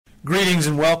Greetings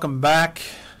and welcome back,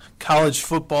 college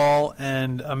football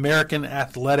and American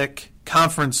Athletic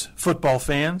Conference football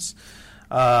fans.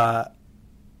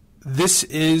 This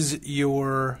is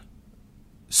your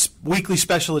weekly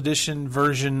special edition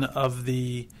version of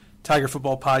the Tiger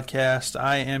Football Podcast.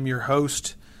 I am your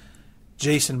host,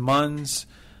 Jason Munns,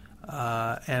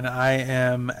 and I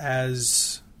am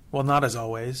not as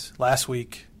always. Last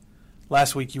week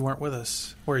you weren't with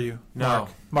us, were you? No.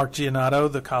 Mark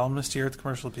Giannotto, the columnist here at the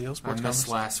Commercial Appeals. I missed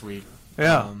last week.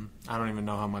 Yeah. I don't even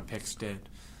know how my picks did.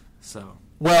 So.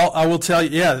 Well, I will tell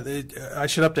you, I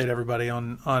should update everybody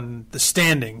on the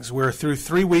standings. We're through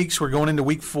 3 weeks. We're going into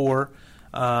week 4.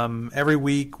 Every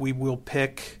week we will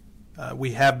pick,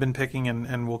 we have been picking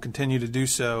and will continue to do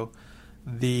so,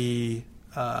 the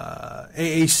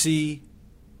AAC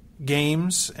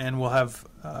games, and we'll have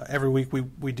every week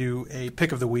we do a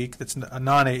pick of the week that's a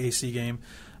non-AAC game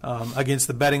against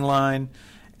the betting line,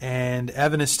 and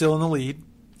Evan is still in the lead.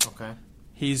 Okay.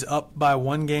 He's up by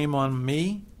 1 game on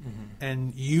me,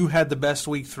 and you had the best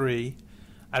week 3.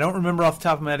 I don't remember off the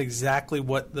top of my head exactly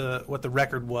what the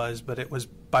record was, but it was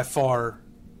by far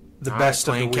the best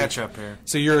of the week. Catch up here.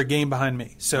 So you're a game behind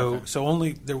me. So okay. so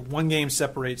only 1 game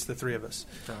separates the 3 of us.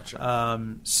 Gotcha.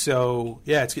 So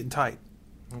yeah, it's getting tight.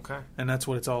 Okay. And that's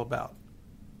what it's all about,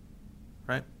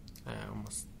 right?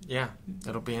 Yeah,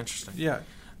 it'll be interesting. Yeah,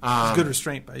 it's good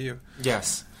restraint by you.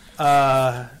 Yes.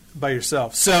 By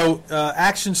yourself. So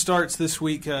action starts this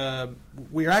week.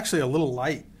 We are actually a little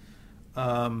light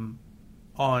on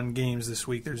games this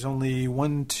week. There's only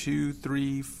 1, 2,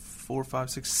 3, 4, 5,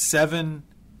 6, 7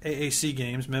 AAC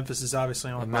games. Memphis is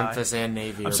obviously on a bye. Memphis and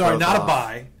Navy. I'm sorry, not a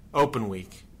bye. Open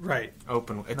week. Right.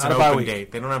 Open. It's not an open open week.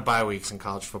 date. They don't have bye weeks in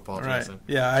college football, right. Jason.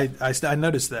 Yeah, I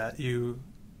noticed that.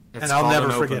 It's I'll called never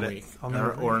an forget open it. Week,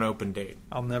 Or an open date.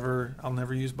 I'll never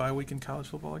use bye week in college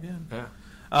football again.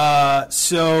 Yeah.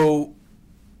 So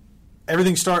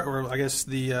everything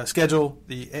the schedule,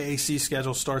 the AAC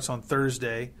schedule starts on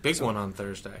Thursday. Big one on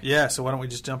Thursday. Yeah, so why don't we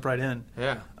just jump right in?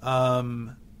 Yeah.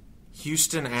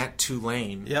 Houston at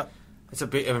Tulane. Yep. It's a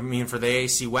big. I mean, for the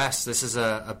AAC West, this is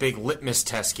a big litmus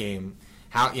test game.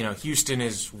 Houston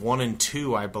is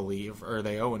 1-2, I believe, or are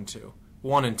they 0-2?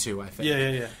 1-2, I think.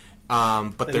 Yeah.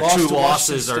 But their 2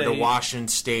 losses are to Washington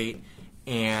State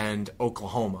and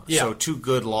Oklahoma. Yeah. So 2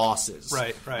 good losses.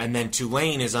 Right. And then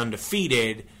Tulane is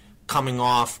undefeated, coming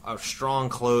off a strong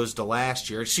close to last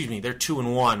year. Excuse me, they're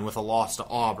 2-1 with a loss to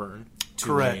Auburn.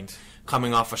 Tulane, correct.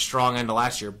 Coming off a strong end of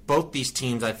last year. Both these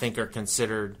teams, I think, are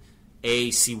considered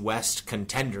AAC West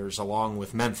contenders along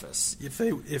with Memphis.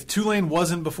 If Tulane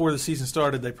wasn't before the season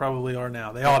started, they probably are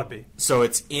now. They ought to be. So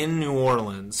it's in New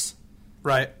Orleans.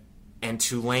 Right. And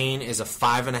Tulane is a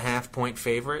 5.5-point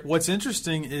favorite. What's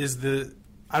interesting is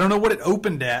I don't know what it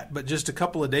opened at, but just a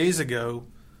couple of days ago,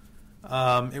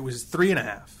 it was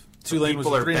 3.5. Tulane was 3.5.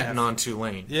 People are betting on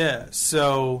Tulane. Yeah.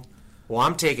 So. Well,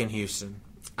 I'm taking Houston.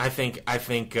 I think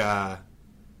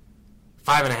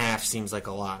 5.5 seems like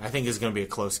a lot. I think it's going to be a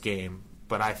close game,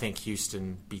 but I think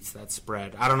Houston beats that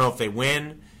spread. I don't know if they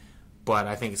win, but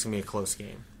I think it's going to be a close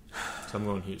game. So I'm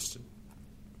going Houston.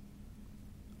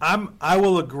 I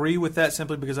will agree with that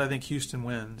simply because I think Houston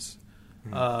wins.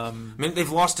 I mean,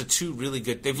 they've lost to 2 really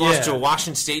good. They've lost to a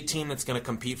Washington State team that's going to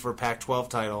compete for a Pac-12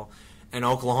 title, and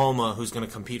Oklahoma, who's going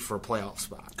to compete for a playoff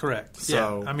spot. Correct.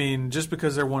 So, yeah. I mean, just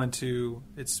because they're 1-2,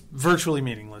 it's virtually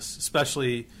meaningless.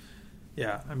 Especially,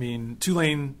 I mean,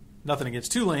 Tulane. Nothing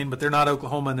against Tulane, but they're not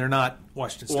Oklahoma and they're not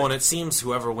Washington State. Well, and it seems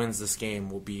whoever wins this game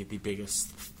will be the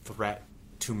biggest threat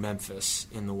to Memphis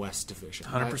in the West Division.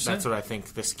 100%. That's what I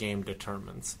think this game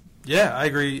determines. Yeah, I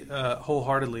agree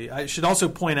wholeheartedly. I should also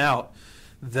point out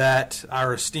that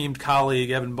our esteemed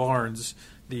colleague, Evan Barnes,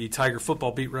 the Tiger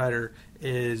football beat writer,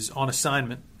 is on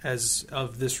assignment as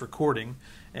of this recording.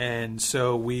 And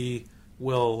so we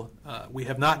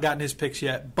have not gotten his picks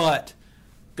yet, but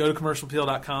go to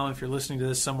commercialappeal.com if you're listening to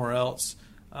this somewhere else,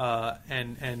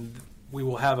 and we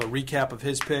will have a recap of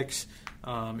his picks.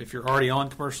 If you're already on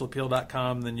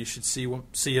commercialappeal.com, then you should see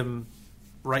him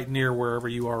right near wherever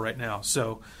you are right now.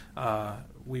 So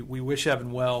we wish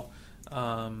Evan well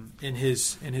in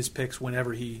his picks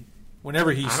whenever he. I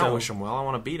don't wish him well. I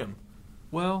want to beat him.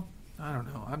 Well, I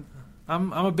don't know.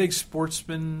 I'm a big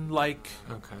sportsman. Like,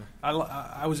 okay,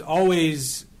 I was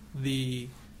always the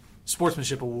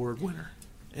sportsmanship award winner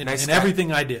in nice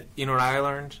everything I did. You know what I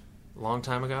learned a long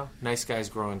time ago? Nice guys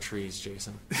grow on trees,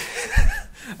 Jason.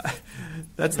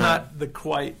 That's not the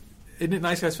quite. Isn't it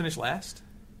nice guys finish last?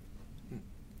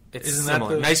 It's Isn't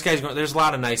similar. that Nice guys. There's a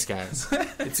lot of nice guys.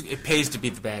 It pays to be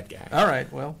the bad guy. All right.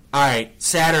 Well. All right.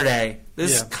 Saturday.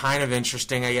 This is kind of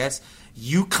interesting, I guess.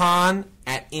 UConn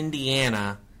at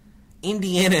Indiana,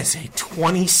 Indiana is a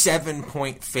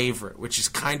 27-point favorite, which is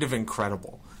kind of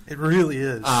incredible. It really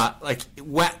is.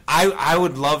 I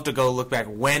would love to go look back.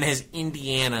 When has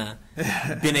Indiana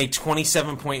been a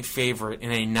 27-point favorite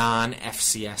in a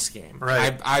non-FCS game?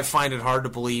 Right. I find it hard to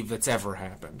believe that's ever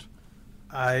happened.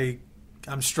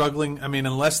 I'm struggling. I mean,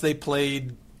 unless they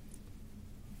played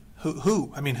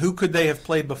who? I mean, who could they have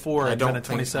played before and been a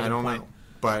 27-point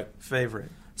favorite?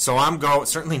 So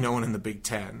certainly no one in the Big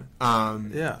Ten.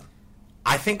 Yeah.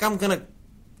 I think I'm gonna.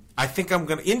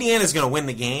 Indiana's gonna win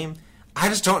the game. I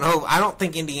just don't know. I don't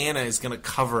think Indiana is gonna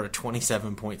cover a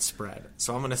 27-point spread.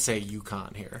 So I'm gonna say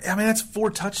UConn here. I mean, that's 4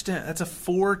 touchdowns. That's a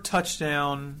 4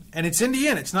 touchdown, and it's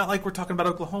Indiana. It's not like we're talking about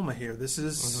Oklahoma here. This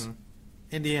is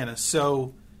Indiana.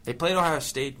 So they played Ohio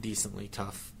State decently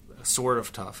tough, sort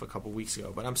of tough, a couple weeks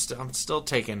ago. But I'm still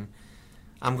taking.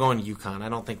 I'm going UConn. I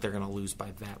don't think they're going to lose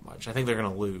by that much. I think they're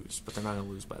going to lose, but they're not going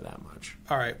to lose by that much.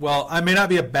 All right. Well, I may not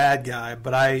be a bad guy,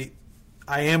 but I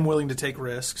am willing to take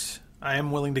risks. I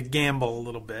am willing to gamble a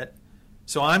little bit.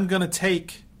 So I'm going to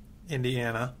take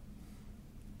Indiana.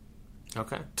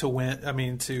 Okay. To win. I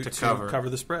mean, to cover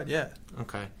the spread. Yeah.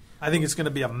 Okay. I think it's going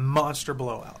to be a monster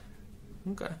blowout.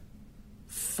 Okay.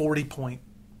 40-point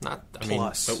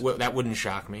plus. But that wouldn't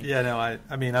shock me. Yeah. No.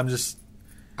 I mean, I'm just.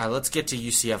 All right, let's get to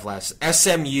UCF last.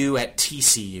 SMU at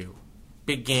TCU.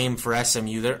 Big game for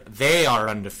SMU. They are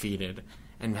undefeated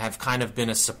and have kind of been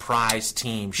a surprise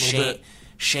team.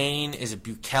 Shane, is it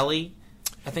Buechele?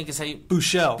 I think is how you...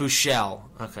 Buechele.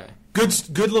 Okay.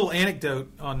 Good little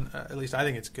anecdote on, at least I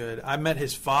think it's good. I met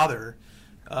his father,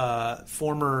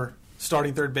 former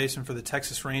starting third baseman for the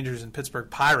Texas Rangers and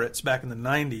Pittsburgh Pirates back in the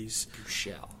 90s.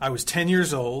 Buechele. I was 10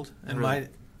 years old, and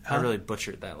I really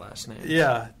butchered that last name.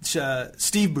 Yeah,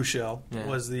 Steve Buechele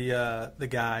was the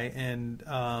guy, and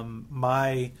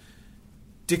my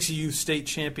Dixie Youth State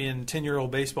champion 10-year-old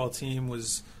baseball team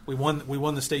we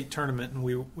won the state tournament, and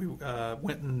we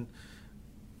went and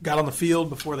got on the field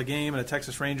before the game at a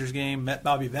Texas Rangers game. Met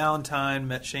Bobby Valentine,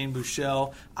 met Shane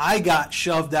Buechele. I got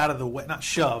shoved out of the way, not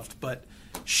shoved, but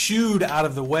shooed out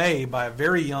of the way by a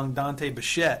very young Dante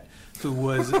Bichette,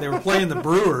 who they were playing the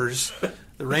Brewers.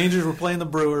 The Rangers were playing the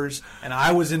Brewers, and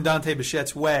I was in Dante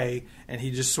Bichette's way, and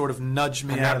he just sort of nudged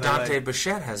me out of the way. Dante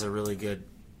Bichette has a really good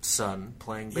son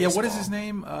playing baseball. Yeah, what is his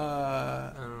name?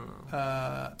 I don't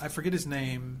know. I forget his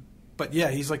name, but yeah,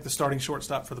 he's like the starting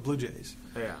shortstop for the Blue Jays.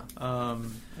 Yeah.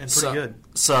 And pretty good.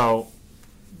 So,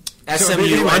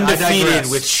 SMU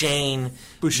undefeated with Shane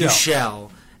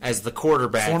Buechele as the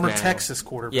quarterback. Former now. Texas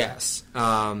quarterback. Yes.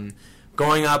 Going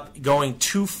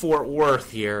to Fort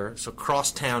Worth here, so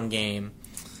crosstown game.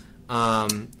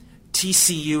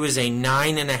 TCU is a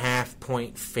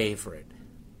 9.5-point favorite.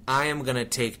 I am going to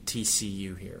take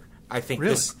TCU here. I think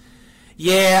really?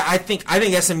 I think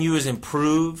SMU is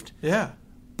improved. Yeah,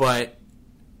 but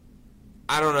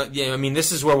I don't know. Yeah, I mean,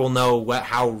 this is where we'll know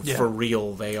how for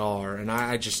real they are, and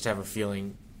I just have a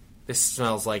feeling this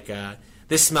smells like a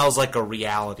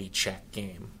reality check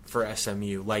game for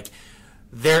SMU. Like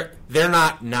they're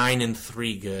not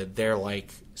 9-3 good. They're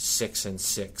like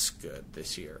 6-6 good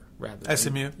this year.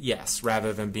 SMU? Yes,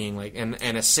 rather than being like and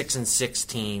a 6-6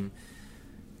 team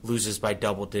loses by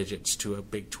double digits to a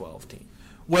Big 12 team.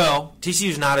 Well,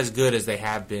 TCU's not as good as they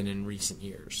have been in recent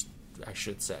years, I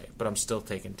should say, but I'm still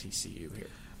taking TCU here.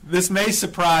 This may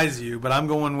surprise you, but I'm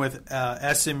going with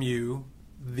SMU,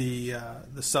 the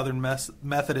Southern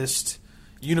Methodist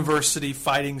University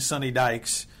Fighting Sonny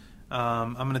Dykes.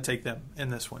 I'm going to take them in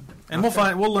this one, and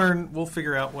we'll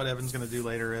figure out what Evan's going to do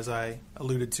later, as I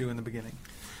alluded to in the beginning.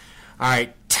 All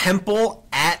right, Temple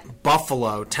at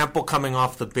Buffalo. Temple coming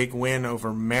off the big win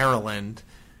over Maryland.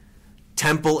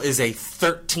 Temple is a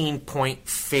 13-point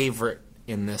favorite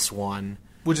in this one,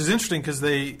 which is interesting because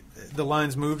the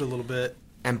lines moved a little bit.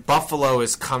 And Buffalo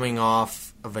is coming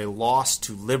off of a loss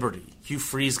to Liberty. Hugh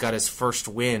Freeze got his first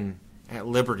win at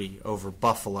Liberty over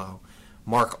Buffalo.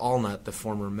 Mark Allnut, the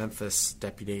former Memphis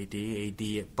deputy AD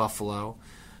at Buffalo.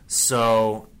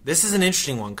 So this is an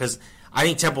interesting one because I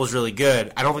think Temple is really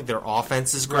good. I don't think their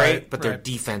offense is great, but their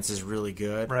defense is really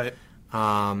good. Right.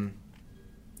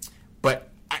 But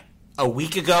a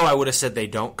week ago, I would have said they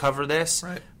don't cover this.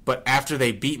 Right. But after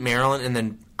they beat Maryland, and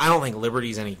then I don't think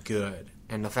Liberty's any good.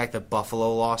 And the fact that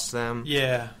Buffalo lost them.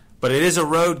 Yeah. But it is a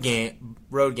road game.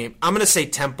 I'm going to say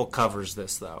Temple covers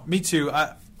this, though. Me too.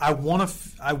 I would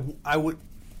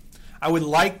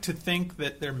like to think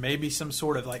that there may be some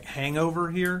sort of like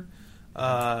hangover here.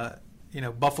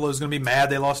 Buffalo's going to be mad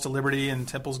they lost to Liberty, and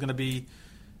Temple's going to be,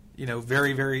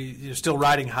 very, very still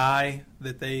riding high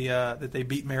that they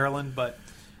beat Maryland. But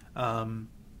I'm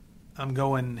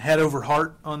going head over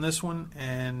heart on this one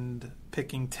and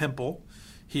picking Temple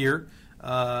here.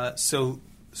 So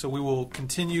we will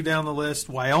continue down the list.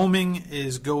 Wyoming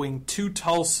is going to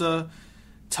Tulsa.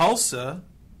 Tulsa,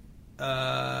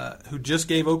 who just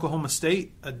gave Oklahoma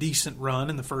State a decent run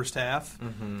in the first half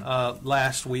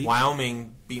last week.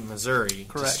 Wyoming beat Missouri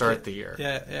Correct. to start the year.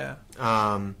 Yeah.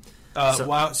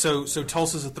 So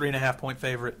Tulsa's a 3.5-point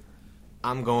favorite.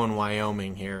 I'm going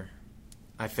Wyoming here.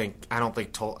 I think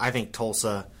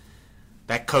Tulsa.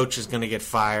 That coach is going to get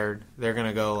fired. They're going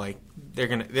to go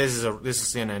This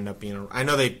is going to end up being. I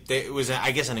know it was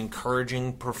I guess an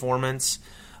encouraging performance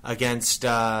against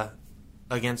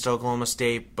Oklahoma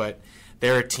State, but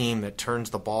they're a team that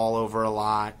turns the ball over a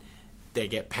lot. They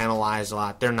get penalized a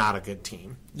lot. They're not a good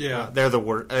team. Yeah, they're the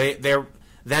worst.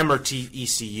 Them or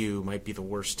ECU might be the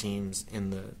worst teams in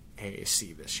the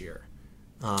AAC this year.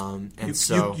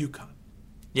 UConn.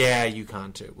 Yeah,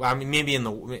 UConn too. Well, I mean, maybe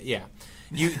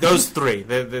those three,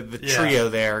 the trio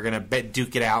there are going to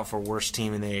duke it out for worst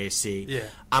team in the AAC. Yeah.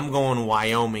 I'm going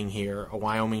Wyoming here, a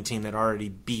Wyoming team that already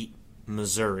beat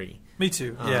Missouri. Me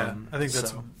too. Yeah, I think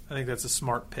that's a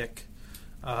smart pick.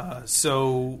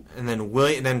 And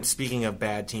then speaking of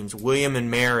bad teams, William and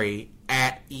Mary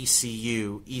at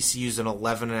ECU. ECU's an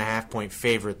 11.5-point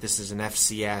favorite. This is an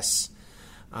FCS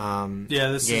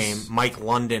game. Mike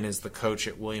London is the coach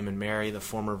at William and Mary, the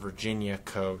former Virginia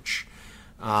coach.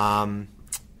 I'm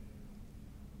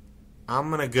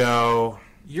going to go.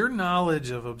 Your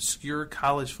knowledge of obscure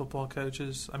college football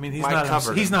coaches. I mean, he's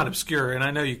not obscure, and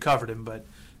I know you covered him, but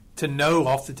to know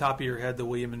off the top of your head the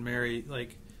William and Mary,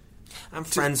 I'm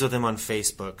friends with him on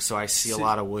Facebook, so I see a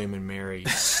lot of William and Mary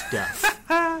stuff.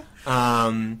 Well,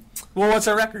 what's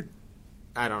our record?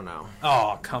 I don't know.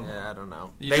 Oh, come on. Yeah, I don't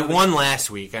know. They won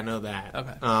last week. I know that.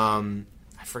 Okay.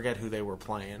 I forget who they were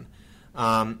playing.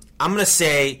 I'm going to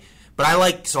say, but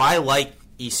I like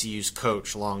ECU's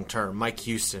coach long term, Mike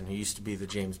Houston, who used to be the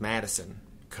James Madison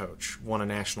coach, won a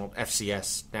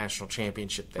FCS national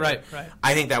championship there. Right.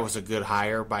 I think that was a good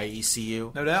hire by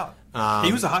ECU. No doubt.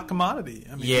 He was a hot commodity.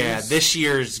 I mean, this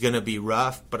year is going to be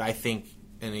rough, but I think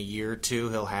in a year or two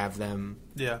he'll have them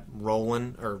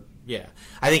rolling.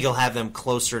 I think he'll have them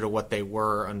closer to what they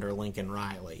were under Lincoln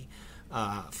Riley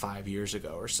 5 years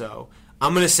ago or so.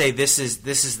 I'm going to say this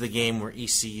is the game where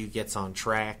ECU gets on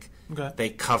track. Okay. They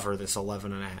cover this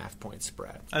 11.5-point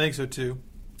spread. I think so too.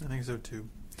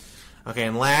 Okay,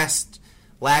 and last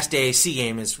AAC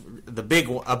game is a big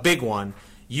one.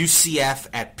 UCF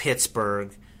at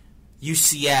Pittsburgh.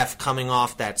 UCF, coming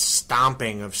off that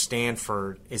stomping of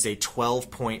Stanford, is a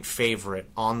 12-point favorite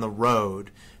on the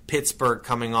road. Pittsburgh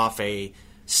coming off a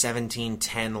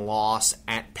 17-10 loss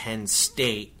at Penn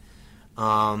State.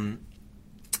 I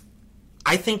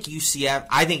think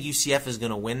UCF is going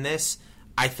to win this.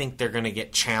 I think they're going to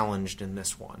get challenged in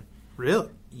this one. Really?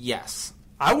 Yes.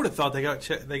 I would have thought they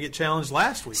get challenged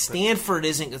last week.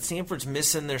 Stanford's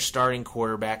missing their starting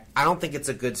quarterback. I don't think it's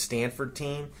a good Stanford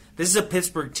team. This is a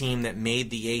Pittsburgh team that made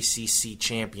the ACC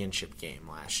championship game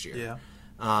last year.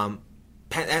 Yeah.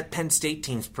 That Penn State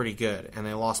team's pretty good, and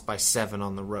they lost by 7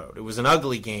 on the road. It was an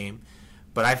ugly game,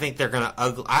 but I think they're going to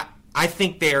I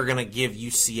think they are going to give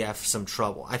UCF some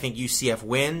trouble. I think UCF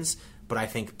wins, but I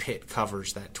think Pitt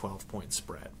covers that 12-point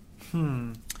spread.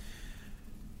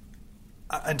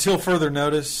 Until further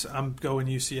notice, I'm going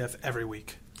UCF every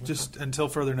week. Okay. Just until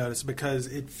further notice, because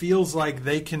it feels like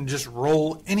they can just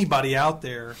roll anybody out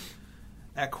there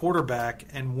at quarterback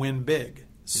and win big.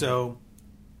 So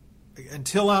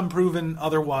until I'm proven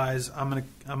otherwise, I'm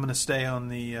gonna stay on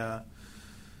the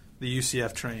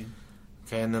UCF train.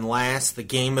 Okay, and then last, the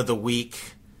game of the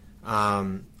week,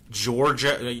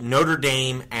 Notre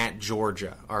Dame at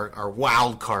Georgia, our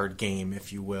wild card game,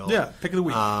 if you will. Yeah, pick of the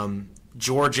week.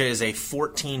 Georgia is a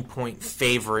 14-point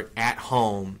favorite at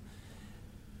home.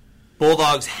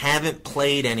 Bulldogs haven't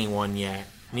played anyone yet.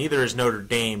 Neither has Notre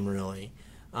Dame, really.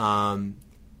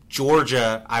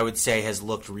 Georgia, I would say, has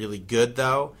looked really good,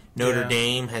 though. Notre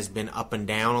Dame has been up and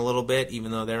down a little bit,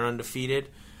 even though they're undefeated.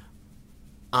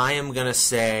 I am going to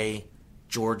say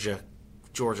Georgia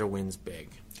wins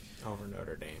big over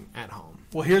Notre Dame at home.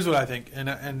 Well, here's what I think,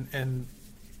 and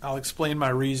I'll explain my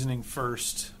reasoning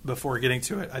first before getting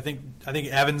to it. I think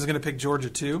Evan's going to pick Georgia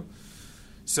too,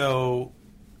 so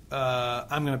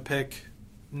I'm going to pick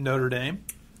Notre Dame,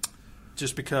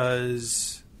 just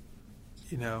because,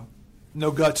 no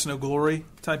guts, no glory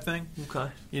type thing. Okay.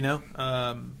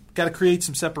 Got to create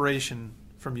some separation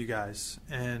from you guys,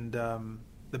 and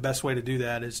the best way to do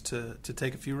that is to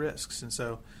take a few risks. And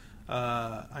so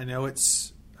I know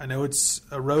it's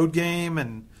a road game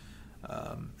and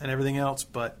everything else,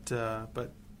 but I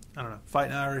don't know.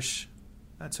 Fighting Irish,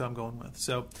 that's who I'm going with.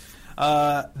 So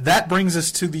that brings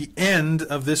us to the end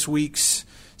of this week's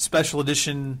special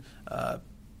edition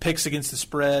Picks Against the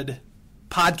Spread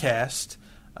podcast.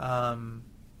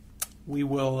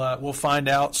 We'll find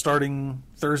out starting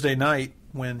Thursday night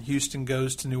when Houston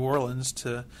goes to New Orleans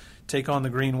to take on the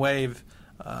Green Wave,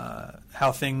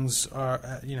 how things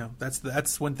are.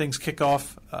 That's when things kick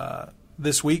off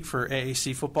this week for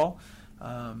AAC football.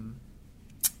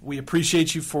 We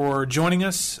appreciate you for joining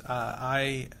us.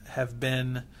 I have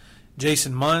been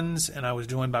Jason Munns, and I was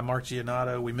joined by Mark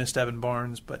Giannato. We missed Evan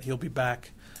Barnes, but he'll be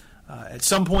back at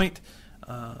some point.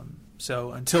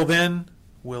 So until then,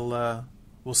 we'll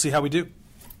see how we do.